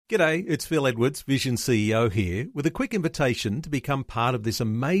G'day, it's Phil Edwards, Vision CEO here, with a quick invitation to become part of this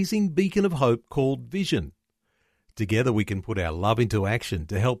amazing beacon of hope called Vision. Together we can put our love into action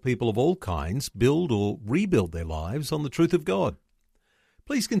to help people of all kinds build or rebuild their lives on the truth of God.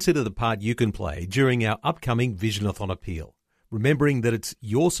 Please consider the part you can play during our upcoming Visionathon appeal, remembering that it's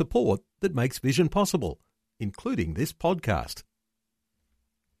your support that makes Vision possible, including this podcast.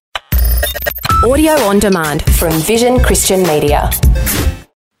 Audio on demand from Vision Christian Media.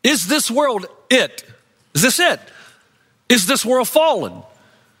 Is this world it? Is this it? Is this world fallen?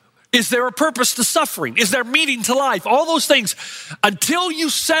 Is there a purpose to suffering? Is there meaning to life? All those things. Until you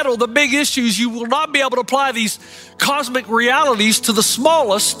settle the big issues, you will not be able to apply these cosmic realities to the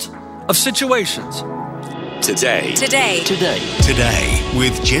smallest of situations. Today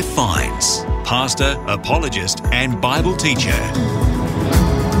with Jeff Vines, pastor, apologist, and Bible teacher.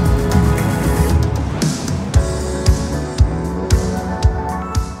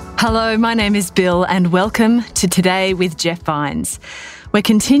 Hello, my name is Bill and welcome to Today with Jeff Vines. We're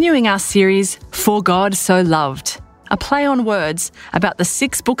continuing our series, For God So Loved, a play on words about the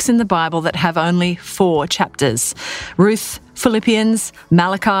 6 books in the Bible that have only 4 chapters: Ruth, Philippians,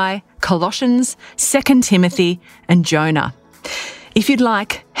 Malachi, Colossians, 2 Timothy, and Jonah. If you'd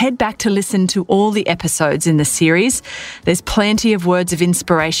like, head back to listen to all the episodes in the series. There's plenty of words of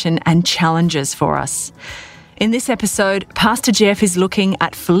inspiration and challenges for us. In this episode, Pastor Jeff is looking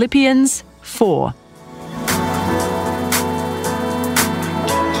at Philippians 4.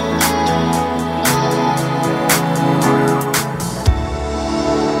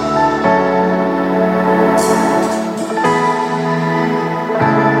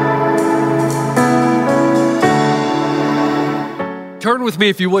 Turn with me,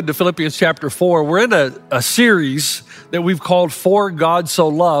 if you would, to Philippians chapter 4. We're in a series that we've called For God So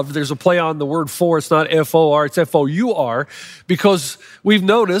Loved. There's a play on the word for. It's not F-O-R, it's F-O-U-R, because we've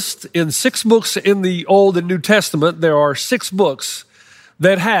noticed in 6 books in the Old and New Testament, there are 6 books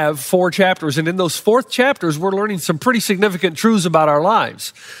that have 4 chapters. And in those 4th chapters, we're learning some pretty significant truths about our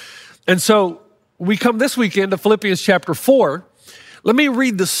lives. And so we come this weekend to Philippians chapter 4. Let me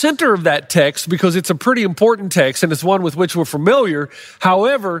read the center of that text because it's a pretty important text and it's one with which we're familiar.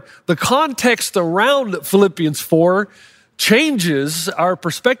 However, the context around Philippians 4 changes our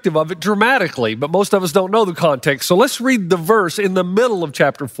perspective of it dramatically, but most of us don't know the context. So let's read the verse in the middle of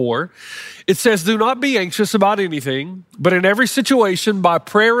chapter 4. It says, "Do not be anxious about anything, but in every situation by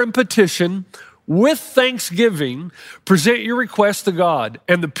prayer and petition, with thanksgiving, present your requests to God.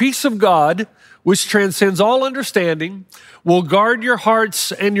 And the peace of God, which transcends all understanding, will guard your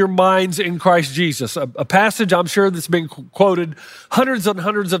hearts and your minds in Christ Jesus." A passage I'm sure that's been quoted hundreds and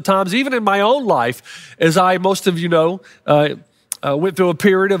hundreds of times, even in my own life, as most of you know, went through a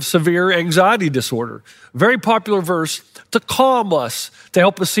period of severe anxiety disorder. Very popular verse to calm us, to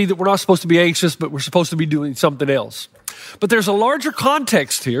help us see that we're not supposed to be anxious, but we're supposed to be doing something else. But there's a larger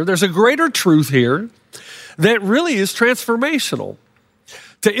context here. There's a greater truth here that really is transformational.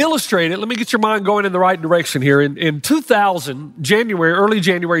 To illustrate it, let me get your mind going in the right direction here. In 2000, early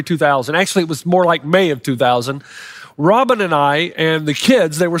January 2000, actually it was more like May of 2000, Robin and I and the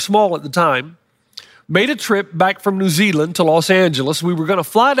kids, they were small at the time, made a trip back from New Zealand to Los Angeles. We were going to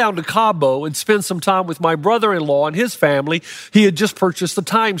fly down to Cabo and spend some time with my brother-in-law and his family. He had just purchased a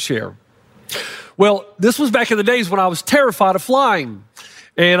timeshare. Well, this was back in the days when I was terrified of flying.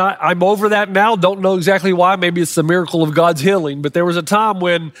 And I'm over that now. Don't know exactly why. Maybe it's the miracle of God's healing. But there was a time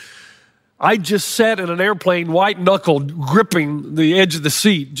when I just sat in an airplane, white-knuckled, gripping the edge of the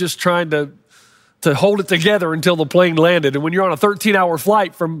seat, just trying to hold it together until the plane landed. And when you're on a 13-hour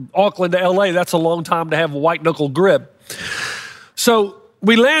flight from Auckland to L.A., that's a long time to have a white-knuckle grip. So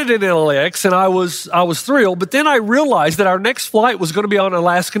we landed in LAX, and I was thrilled. But then I realized that our next flight was going to be on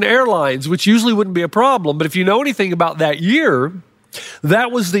Alaskan Airlines, which usually wouldn't be a problem. But if you know anything about that year,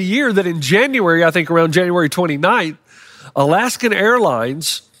 that was the year that in January, I think around January 29th, Alaskan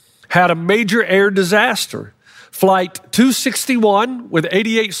Airlines had a major air disaster. Flight 261 with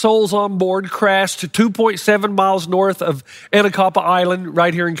 88 souls on board crashed 2.7 miles north of Anacapa Island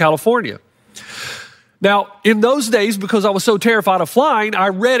right here in California. Now, in those days, because I was so terrified of flying, I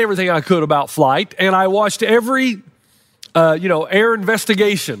read everything I could about flight, and I watched every air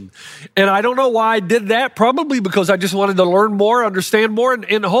investigation. And I don't know why I did that. Probably because I just wanted to learn more, understand more, and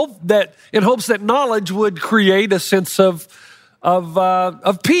in hopes that knowledge would create a sense of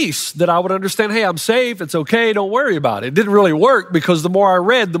peace, that I would understand, hey, I'm safe, it's okay, don't worry about it. It didn't really work because the more I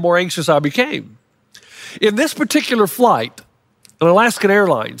read, the more anxious I became. In this particular flight, on Alaskan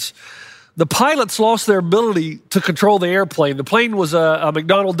Airlines, the pilots lost their ability to control the airplane. The plane was a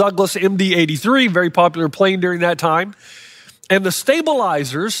McDonnell Douglas MD-83, very popular plane during that time. and the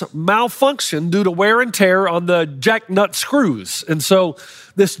stabilizers malfunctioned due to wear and tear on the jack nut screws. And so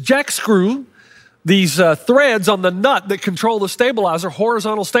this jack screw, these threads on the nut that control the stabilizer,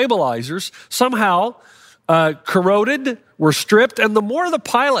 horizontal stabilizers, somehow corroded, were stripped, and the more the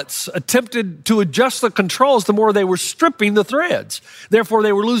pilots attempted to adjust the controls, the more they were stripping the threads. Therefore,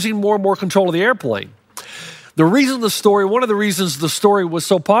 they were losing more and more control of the airplane. One of the reasons the story was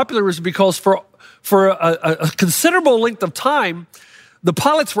so popular is because for a considerable length of time, the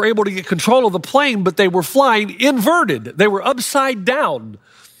pilots were able to get control of the plane, but they were flying inverted. They were upside down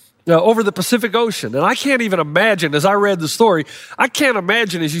over the Pacific Ocean. And I can't even imagine, as I read the story, I can't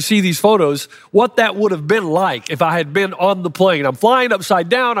imagine as you see these photos what that would have been like if I had been on the plane. I'm flying upside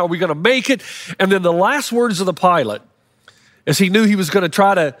down. Are we going to make it? And then the last words of the pilot, as he knew he was going to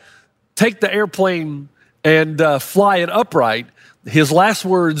try to take the airplane and fly it upright, his last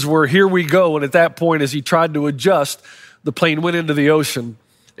words were, "Here we go." And at that point, as he tried to adjust, the plane went into the ocean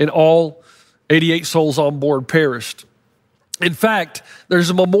and all 88 souls on board perished. In fact,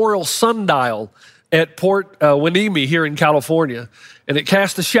 there's a memorial sundial at Port Hueneme here in California, and it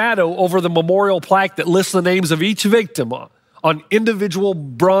casts a shadow over the memorial plaque that lists the names of each victim on individual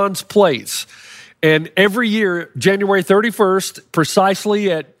bronze plates. And every year, January 31st,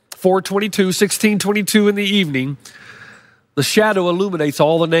 precisely at 16:22 in the evening, the shadow illuminates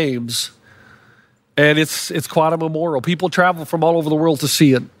all the names, and it's quite a memorial. People travel from all over the world to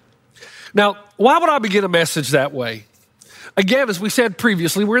see it. Now, why would I begin a message that way? Again, as we said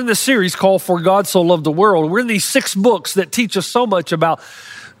previously, we're in this series called For God So Loved the World. We're in these 6 books that teach us so much about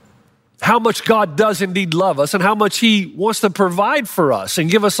how much God does indeed love us and how much He wants to provide for us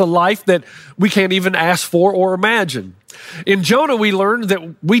and give us a life that we can't even ask for or imagine. In Jonah, we learned that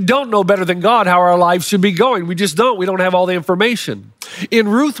we don't know better than God how our lives should be going. We just don't. We don't have all the information. In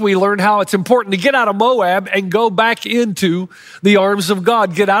Ruth, we learned how it's important to get out of Moab and go back into the arms of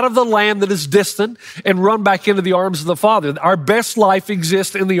God. Get out of the land that is distant and run back into the arms of the Father. Our best life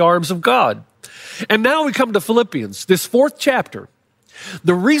exists in the arms of God. And now we come to Philippians, this 4th chapter.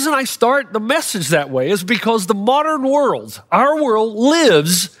 The reason I start the message that way is because the modern world, our world,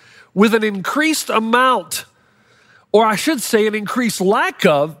 lives with an increased amount, or I should say an increased lack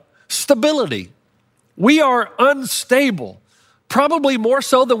of stability. We are unstable, probably more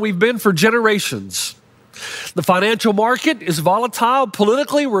so than we've been for generations. The financial market is volatile.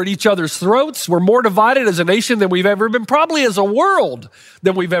 Politically, we're at each other's throats. We're more divided as a nation than we've ever been, probably as a world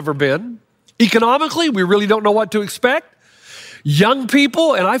than we've ever been. Economically, we really don't know what to expect. Young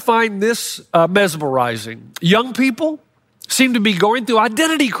people, and I find this mesmerizing, young people seem to be going through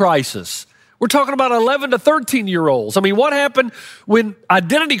identity crisis. We're talking about 11 to 13-year-olds. I mean, what happened when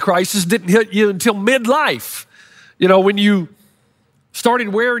identity crisis didn't hit you until midlife? You know, when you started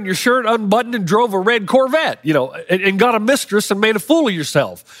wearing your shirt unbuttoned and drove a red Corvette, and got a mistress and made a fool of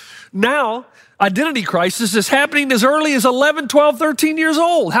yourself. Now, identity crisis is happening as early as 11, 12, 13 years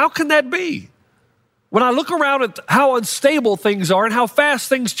old. How can that be? When I look around at how unstable things are and how fast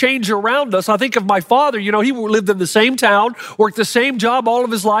things change around us, I think of my father. He lived in the same town, worked the same job all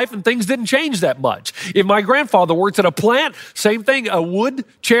of his life, and things didn't change that much. If my grandfather worked at a plant, same thing, a wood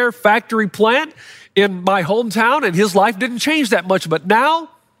chair factory plant in my hometown, and his life didn't change that much. But now,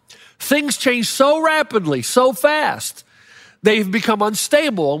 things change so rapidly, so fast, they've become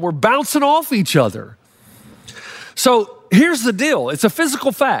unstable, and we're bouncing off each other. So here's the deal. It's a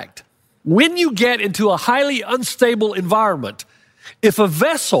physical fact. When you get into a highly unstable environment, if a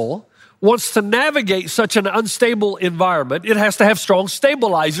vessel wants to navigate such an unstable environment, it has to have strong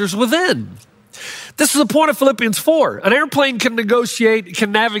stabilizers within. This is the point of Philippians 4. An airplane can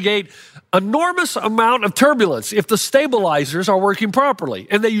navigate enormous amount of turbulence if the stabilizers are working properly,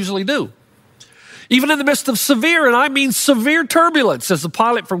 and they usually do. Even in the midst of severe, and I mean severe turbulence, as the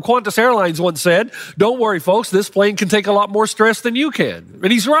pilot from Qantas Airlines once said, "Don't worry, folks, this plane can take a lot more stress than you can."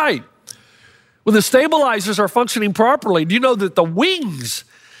 And he's right. When the stabilizers are functioning properly, do you know that the wings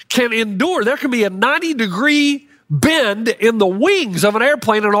can endure? There can be a 90-degree bend in the wings of an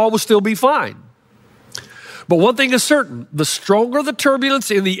airplane and all will still be fine. But one thing is certain, the stronger the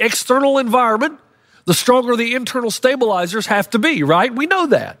turbulence in the external environment, the stronger the internal stabilizers have to be, right? We know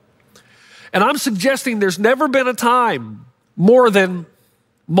that. And I'm suggesting there's never been a time more than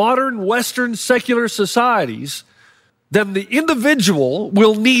modern Western secular societies then the individual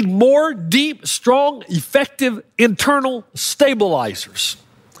will need more deep, strong, effective internal stabilizers.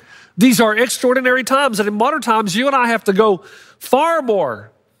 These are extraordinary times, and in modern times, you and I have to go far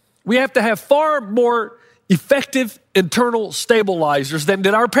more. We have to have far more effective internal stabilizers than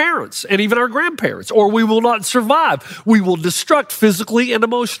did our parents and even our grandparents, or we will not survive. We will destruct physically and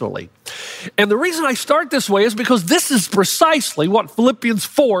emotionally. And the reason I start this way is because this is precisely what Philippians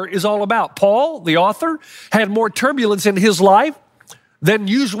 4 is all about. Paul, the author, had more turbulence in his life than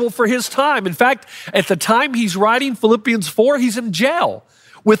usual for his time. In fact, at the time he's writing Philippians 4, he's in jail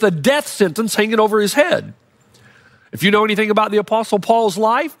with a death sentence hanging over his head. If you know anything about the Apostle Paul's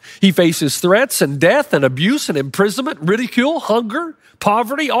life, he faces threats and death and abuse and imprisonment, ridicule, hunger,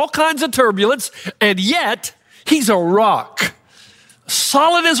 poverty, all kinds of turbulence, and yet he's a rock,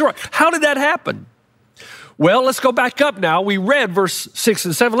 solid as a rock. How did that happen? Well, let's go back up now. We read verse 6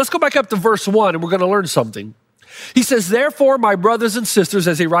 and 7. Let's go back up to verse 1, and we're going to learn something. He says, therefore, my brothers and sisters,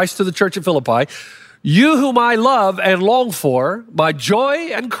 as he writes to the church at Philippi, you whom I love and long for, my joy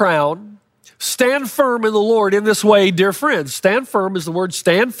and crown, stand firm in the Lord in this way, dear friends. Stand firm is the word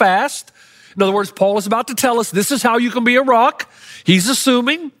stand fast. In other words, Paul is about to tell us this is how you can be a rock. He's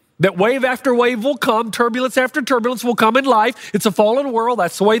assuming that wave after wave will come, turbulence after turbulence will come in life. It's a fallen world.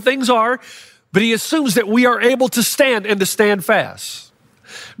 That's the way things are. But he assumes that we are able to stand and to stand fast.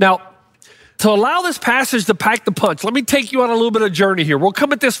 Now, to allow this passage to pack the punch, let me take you on a little bit of journey here. We'll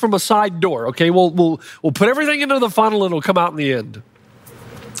come at this from a side door, okay? We'll put everything into the funnel and it'll come out in the end.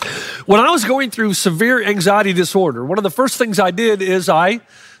 When I was going through severe anxiety disorder, one of the first things I did is I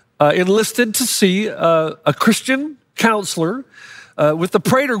enlisted to see a Christian counselor with the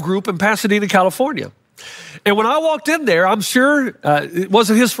Prater Group in Pasadena, California. And when I walked in there, I'm sure it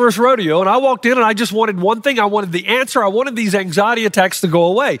wasn't his first rodeo, and I walked in and I just wanted one thing. I wanted the answer. I wanted these anxiety attacks to go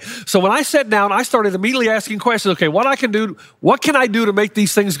away. So when I sat down, I started immediately asking questions. Okay, what can I do to make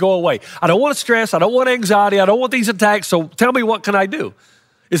these things go away? I don't want stress. I don't want anxiety. I don't want these attacks. So tell me, what can I do?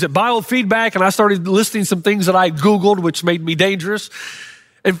 Is it biofeedback? And I started listing some things that I Googled, which made me dangerous.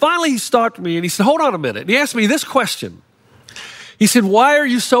 And finally, he stopped me and he said, hold on a minute. And he asked me this question. He said, why are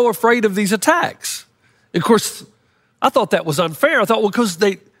you so afraid of these attacks? And of course, I thought that was unfair. I thought, well, because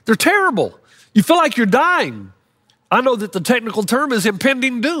they're terrible. You feel like you're dying. I know that the technical term is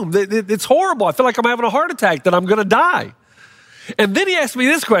impending doom. It's horrible. I feel like I'm having a heart attack, that I'm going to die. And then he asked me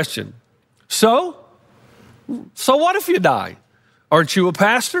this question. So what if you die? Aren't you a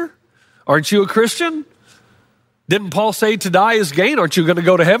pastor? Aren't you a Christian? Didn't Paul say to die is gain? Aren't you going to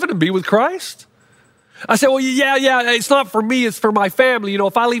go to heaven and be with Christ? I said, well, yeah, it's not for me, it's for my family. You know,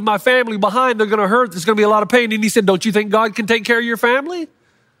 if I leave my family behind, they're going to hurt. There's going to be a lot of pain. And he said, don't you think God can take care of your family?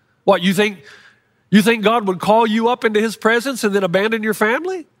 What, you think God would call you up into his presence and then abandon your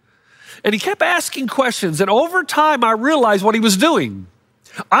family? And he kept asking questions. And over time, I realized what he was doing.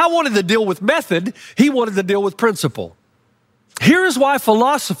 I wanted to deal with method. He wanted to deal with principle. Here is why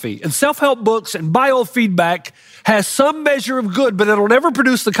philosophy and self-help books and biofeedback has some measure of good, but it'll never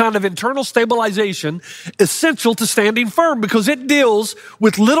produce the kind of internal stabilization essential to standing firm, because it deals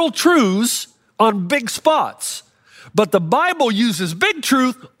with little truths on big spots. But the Bible uses big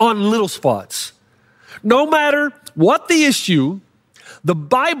truth on little spots. No matter what the issue, the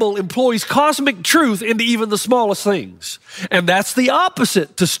Bible employs cosmic truth into even the smallest things. And that's the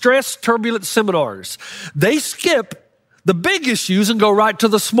opposite to stress turbulent seminars. They skip the big issues and go right to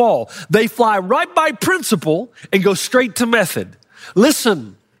the small. They fly right by principle and go straight to method.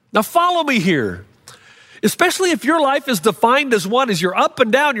 Listen, now follow me here. Especially if your life is defined as one as you're up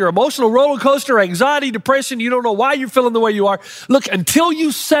and down, your emotional roller coaster, anxiety, depression, you don't know why you're feeling the way you are. Look, until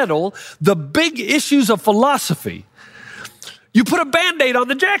you settle the big issues of philosophy, you put a Band-Aid on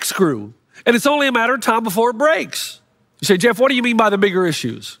the jack screw, and it's only a matter of time before it breaks. You say, Jeff, what do you mean by the bigger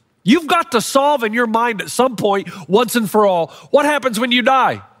issues? You've got to solve in your mind at some point, once and for all, what happens when you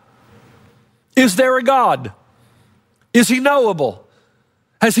die? Is there a God? Is he knowable?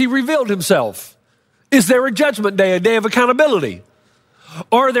 Has he revealed himself? Is there a judgment day, a day of accountability?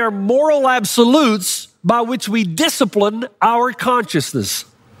 Are there moral absolutes by which we discipline our consciousness?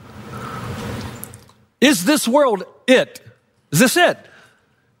 Is this world it? Is this it?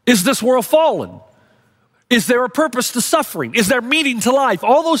 Is this world fallen? Is there a purpose to suffering? Is there meaning to life?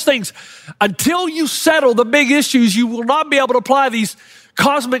 All those things. Until you settle the big issues, you will not be able to apply these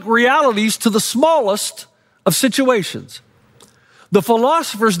cosmic realities to the smallest of situations. The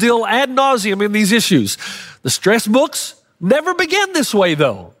philosophers deal ad nauseum in these issues. The stress books never begin this way,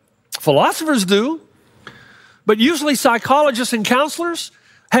 though. Philosophers do. But usually psychologists and counselors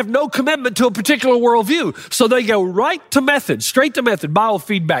have no commitment to a particular worldview. So they go right to method, straight to method,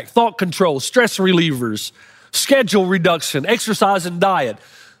 biofeedback, thought control, stress relievers, schedule reduction, exercise and diet,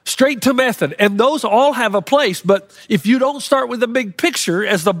 straight to method. And those all have a place. But if you don't start with the big picture,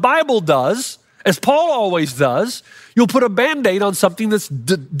 as the Bible does, as Paul always does, you'll put a Band-Aid on something that's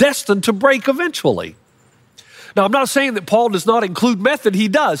destined to break eventually. Now, I'm not saying that Paul does not include method. He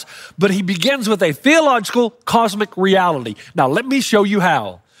does. But he begins with a theological, cosmic reality. Now, let me show you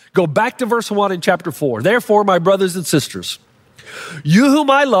how. Go back to verse 1 in chapter 4. Therefore, my brothers and sisters, you whom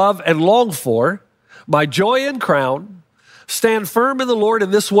I love and long for, my joy and crown, stand firm in the Lord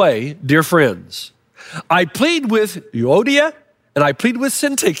in this way, dear friends. I plead with Euodia and I plead with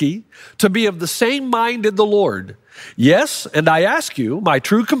Syntyche to be of the same mind in the Lord. Yes, and I ask you, my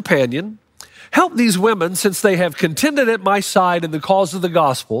true companion, help these women since they have contended at my side in the cause of the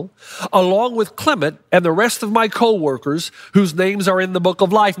gospel, along with Clement and the rest of my co-workers whose names are in the book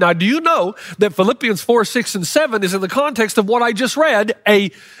of life. Now, do you know that Philippians 4, 6, and 7 is in the context of what I just read,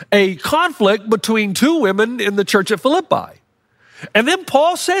 a conflict between two women in the church at Philippi. And then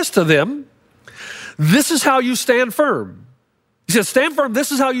Paul says to them, this is how you stand firm. He says, stand firm,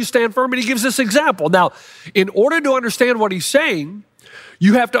 this is how you stand firm, and he gives this example. Now, in order to understand what he's saying,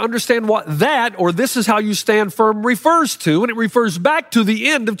 you have to understand what that, or this is how you stand firm, refers to, and it refers back to the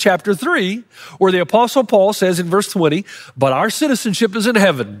end of chapter 3, where the Apostle Paul says in verse 20, but our citizenship is in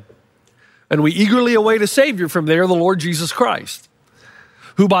heaven, and we eagerly await a Savior from there, the Lord Jesus Christ,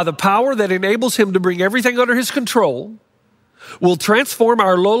 who by the power that enables him to bring everything under his control, will transform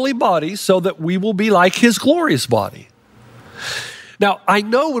our lowly bodies so that we will be like his glorious body. Now, I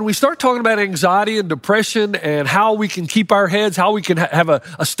know when we start talking about anxiety and depression and how we can keep our heads, how we can have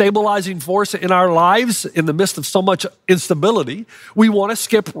a stabilizing force in our lives in the midst of so much instability, we want to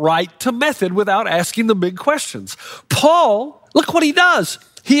skip right to method without asking the big questions. Paul, look what he does.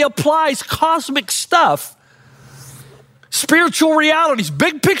 He applies cosmic stuff, spiritual realities,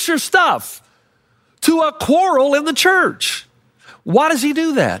 big picture stuff to a quarrel in the church. Why does he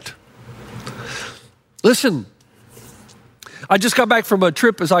do that? Listen, I just got back from a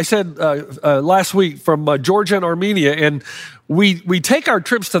trip, as I said last week, from Georgia and Armenia, and we take our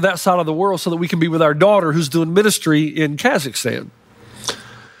trips to that side of the world so that we can be with our daughter who's doing ministry in Kazakhstan.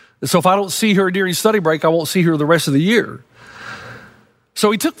 And so if I don't see her during study break, I won't see her the rest of the year. So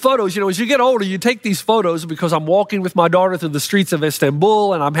we took photos. You know, as you get older, you take these photos because I'm walking with my daughter through the streets of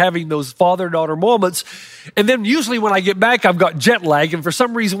Istanbul and I'm having those father-daughter moments. And then usually when I get back, I've got jet lag. And for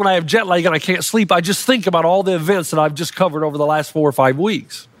some reason, when I have jet lag and I can't sleep, I just think about all the events that I've just covered over the last 4 or 5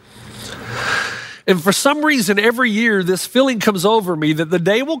 weeks. And for some reason, every year, this feeling comes over me that the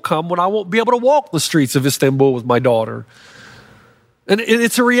day will come when I won't be able to walk the streets of Istanbul with my daughter. And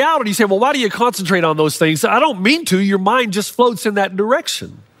it's a reality. You say, well, why do you concentrate on those things? I don't mean to. Your mind just floats in that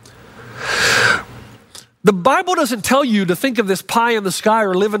direction. The Bible doesn't tell you to think of this pie in the sky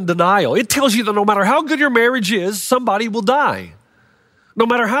or live in denial. It tells you that no matter how good your marriage is, somebody will die. No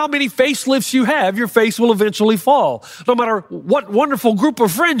matter how many facelifts you have, your face will eventually fall. No matter what wonderful group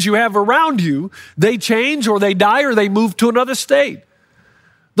of friends you have around you, they change or they die or they move to another state.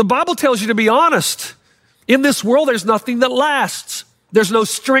 The Bible tells you to be honest. In this world, there's nothing that lasts. There's no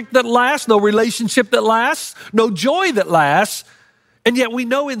strength that lasts, no relationship that lasts, no joy that lasts. And yet we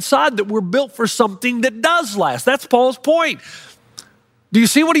know inside that we're built for something that does last. That's Paul's point. Do you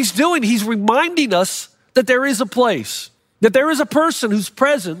see what he's doing? He's reminding us that there is a place, that there is a person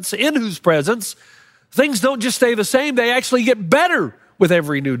in whose presence, things don't just stay the same, they actually get better with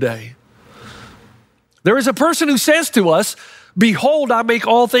every new day. There is a person who says to us, behold, I make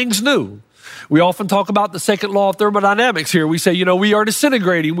all things new. We often talk about the second law of thermodynamics here. We say, we are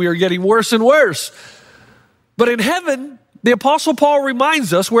disintegrating. We are getting worse and worse. But in heaven, the Apostle Paul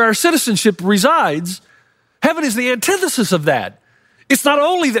reminds us where our citizenship resides, heaven is the antithesis of that. It's not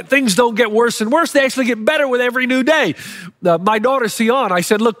only that things don't get worse and worse, they actually get better with every new day. My daughter, Sion, I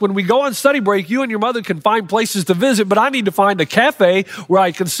said, look, when we go on study break, you and your mother can find places to visit, but I need to find a cafe where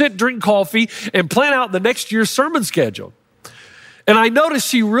I can sit, drink coffee, and plan out the next year's sermon schedule. And I noticed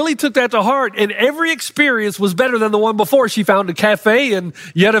she really took that to heart, and every experience was better than the one before. She found a cafe in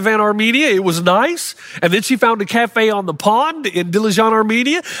Yerevan, Armenia. It was nice. And then she found a cafe on the pond in Dilijan,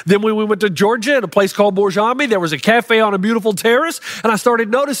 Armenia. Then when we went to Georgia at a place called Borjami, there was a cafe on a beautiful terrace. And I started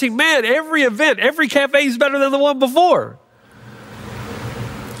noticing, man, every event, every cafe is better than the one before.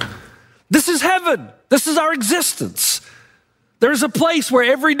 This is heaven. This is our existence. There's a place where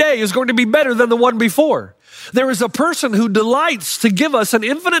every day is going to be better than the one before. There is a person who delights to give us an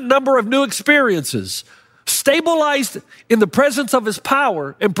infinite number of new experiences, stabilized in the presence of his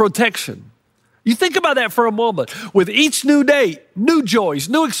power and protection. You think about that for a moment. With each new day, new joys,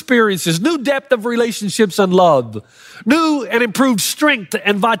 new experiences, new depth of relationships and love, new and improved strength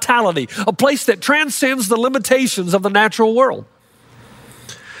and vitality, a place that transcends the limitations of the natural world.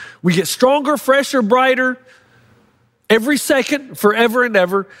 We get stronger, fresher, brighter, every second, forever and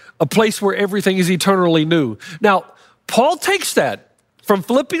ever, a place where everything is eternally new. Now, Paul takes that from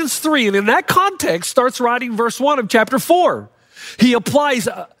Philippians 3, and in that context starts writing verse 1 of chapter 4. He applies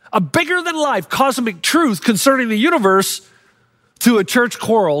a bigger-than-life cosmic truth concerning the universe to a church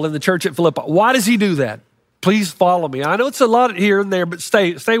quarrel in the church at Philippi. Why does he do that? Please follow me. I know it's a lot here and there, but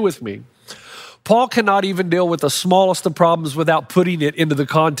stay with me. Paul cannot even deal with the smallest of problems without putting it into the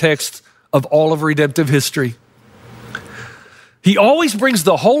context of all of redemptive history. He always brings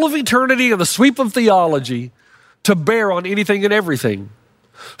the whole of eternity and the sweep of theology to bear on anything and everything.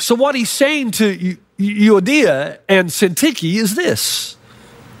 So what he's saying to Euodia and Syntyche is this.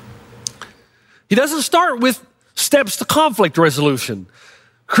 He doesn't start with steps to conflict resolution.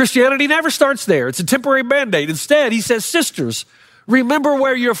 Christianity never starts there. It's a temporary band-aid. Instead, he says, sisters, remember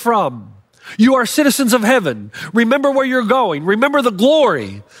where you're from. You are citizens of heaven. Remember where you're going. Remember the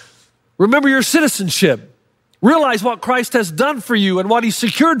glory. Remember your citizenship. Realize what Christ has done for you and what he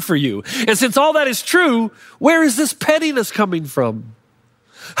secured for you. And since all that is true, where is this pettiness coming from?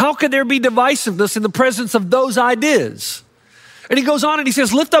 How can there be divisiveness in the presence of those ideas? And he goes on and he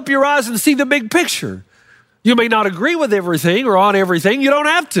says, lift up your eyes and see the big picture. You may not agree with everything or on everything. You don't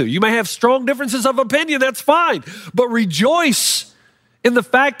have to. You may have strong differences of opinion. That's fine. But rejoice in the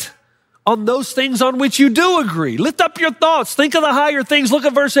fact on those things on which you do agree. Lift up your thoughts. Think of the higher things. Look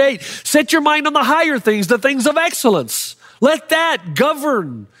at verse 8. Set your mind on the higher things, the things of excellence. Let that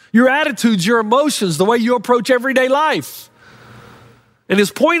govern your attitudes, your emotions, the way you approach everyday life. And his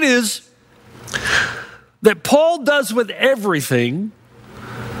point is that Paul does with everything.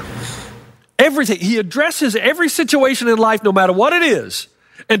 He addresses every situation in life, no matter what it is,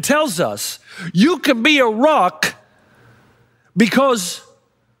 and tells us you can be a rock because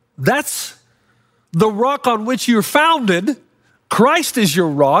that's the rock on which you're founded. Christ is your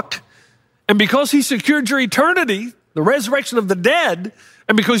rock. And because he secured your eternity, the resurrection of the dead,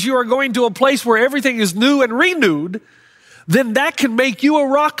 and because you are going to a place where everything is new and renewed, then that can make you a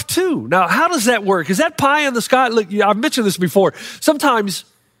rock too. Now, how does that work? Is that pie in the sky? Look, I've mentioned this before. Sometimes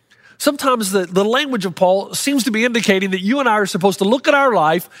the language of Paul seems to be indicating that you and I are supposed to look at our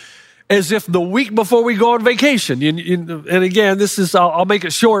life as if the week before we go on vacation. And again, I'll make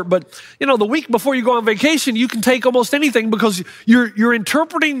it short, but the week before you go on vacation, you can take almost anything because you're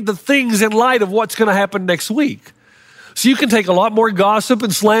interpreting the things in light of what's going to happen next week. So you can take a lot more gossip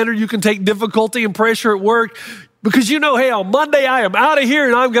and slander. You can take difficulty and pressure at work because hey, on Monday I am out of here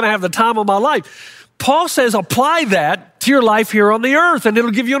and I'm going to have the time of my life. Paul says, apply that to your life here on the earth, and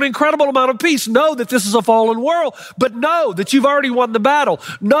it'll give you an incredible amount of peace. Know that this is a fallen world, but know that you've already won the battle.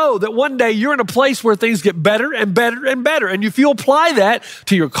 Know that one day you're in a place where things get better and better and better. And if you apply that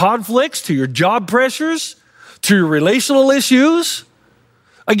to your conflicts, to your job pressures, to your relational issues,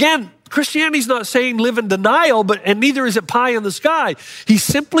 again, Christianity's not saying live in denial, and neither is it pie in the sky. He's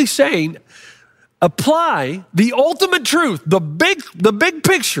simply saying, apply the ultimate truth, the big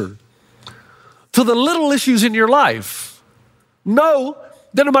picture, to the little issues in your life. Know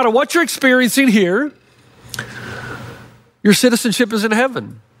that no matter what you're experiencing here, your citizenship is in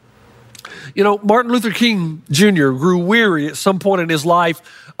heaven. Martin Luther King Jr. grew weary at some point in his life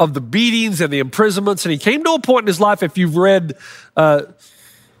of the beatings and the imprisonments, and he came to a point in his life, if you've read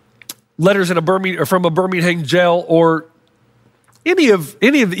letters from a Birmingham jail or any of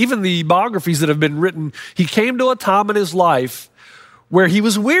even the biographies that have been written, he came to a time in his life where he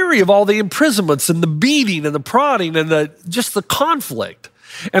was weary of all the imprisonments and the beating and the prodding and just the conflict.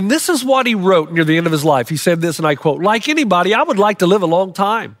 And this is what he wrote near the end of his life. He said this, and I quote, like anybody, I would like to live a long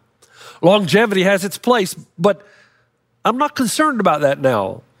time. Longevity has its place, but I'm not concerned about that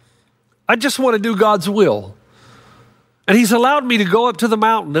now. I just want to do God's will. And he's allowed me to go up to the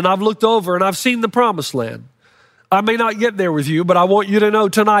mountain, and I've looked over and I've seen the promised land. I may not get there with you, but I want you to know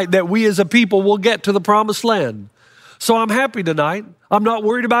tonight that we as a people will get to the promised land. So I'm happy tonight. I'm not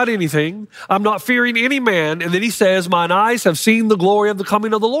worried about anything. I'm not fearing any man. And then he says, mine eyes have seen the glory of the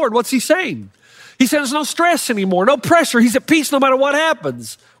coming of the Lord. What's he saying? He says there's no stress anymore, no pressure. He's at peace no matter what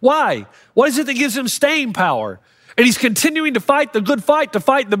happens. Why? What is it that gives him staying power? And he's continuing to fight the good fight, to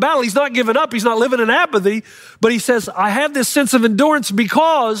fight the battle. He's not giving up. He's not living in apathy. But he says, I have this sense of endurance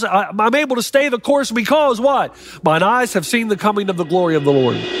because I'm able to stay the course because what? Mine eyes have seen the coming of the glory of the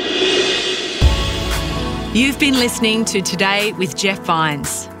Lord. You've been listening to Today with Jeff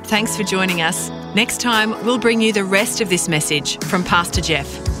Vines. Thanks for joining us. Next time, we'll bring you the rest of this message from Pastor Jeff.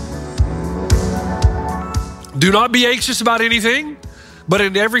 Do not be anxious about anything, but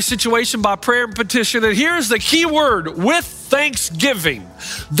in every situation by prayer and petition. And here's the key word, with thanksgiving.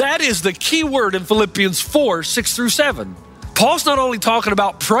 That is the key word in Philippians 4, 6 through 7. Paul's not only talking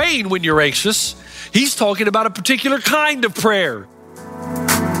about praying when you're anxious, he's talking about a particular kind of prayer.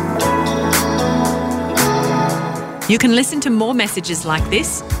 You can listen to more messages like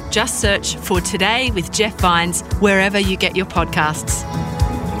this. Just search for Today with Jeff Vines wherever you get your podcasts.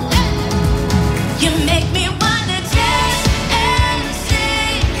 You make me wanna dance and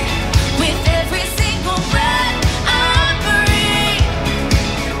sing with every single breath I breathe.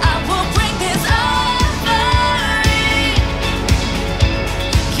 I will bring this offering.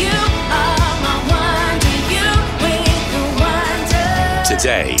 You are my wonder, you with the wonder.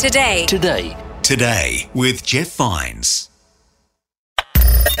 Today with Jeff Vines.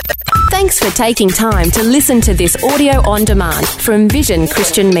 Thanks for taking time to listen to this audio on demand from Vision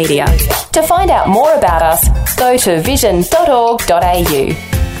Christian Media. To find out more about us, go to vision.org.au.